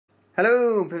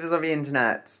Hello, peoples of the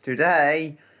internet.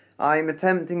 Today, I'm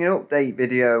attempting an update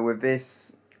video with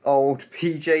this old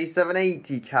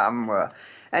PJ780 camera.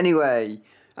 Anyway,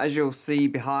 as you'll see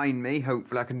behind me,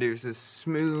 hopefully I can do this as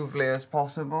smoothly as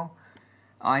possible.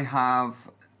 I have,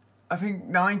 I think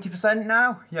 90%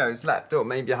 now. Yeah, it's leapt up.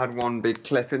 Maybe I had one big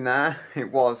clip in there.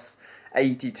 It was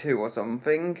 82 or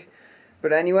something.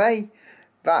 But anyway,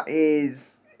 that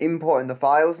is importing the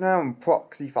files now and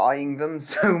proxyfying them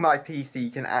so my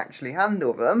PC can actually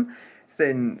handle them,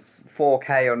 since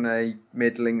 4K on a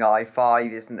middling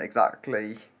i5 isn't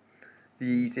exactly the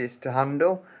easiest to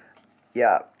handle.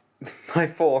 Yeah, my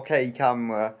 4K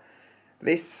camera.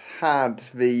 This had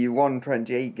the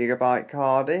 128GB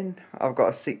card in. I've got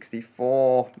a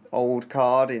 64 old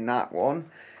card in that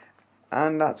one.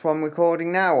 And that's what I'm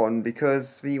recording now on,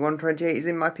 because the 128 is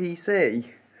in my PC.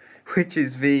 Which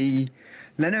is the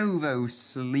Lenovo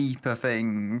Sleeper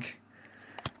thing.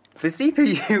 The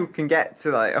CPU can get to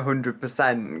like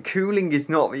 100%. Cooling is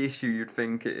not the issue you'd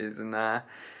think it is in there,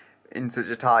 in such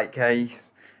a tight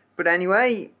case. But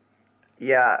anyway,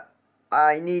 yeah,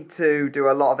 I need to do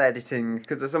a lot of editing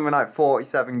because there's something like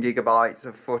 47GB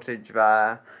of footage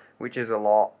there, which is a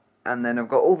lot. And then I've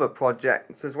got other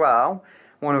projects as well,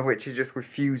 one of which is just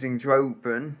refusing to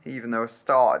open, even though I've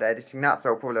started editing that, so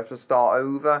I'll probably have to start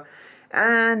over.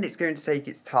 And it's going to take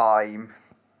its time.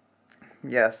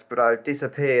 Yes, but I've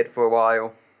disappeared for a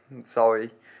while. I'm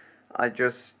sorry. I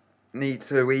just need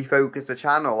to refocus the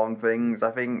channel on things.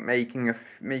 I think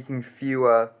making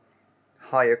fewer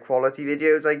higher quality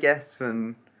videos, I guess,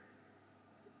 than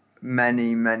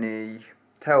many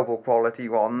terrible quality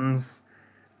ones.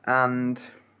 And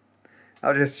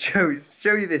I'll just show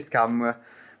you this camera,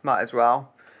 might as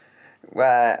well.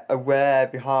 Where a rare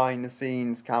behind the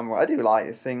scenes camera. I do like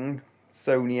this thing,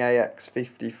 Sony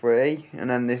AX53, and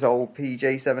then this old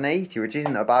PJ780, which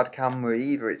isn't a bad camera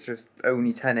either, it's just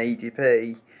only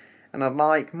 1080p, and I'd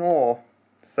like more,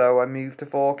 so I moved to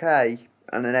 4K,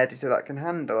 and an editor that can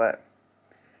handle it.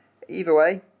 Either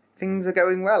way, things are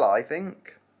going well, I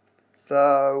think,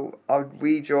 so I'll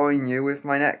rejoin you with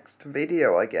my next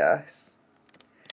video, I guess.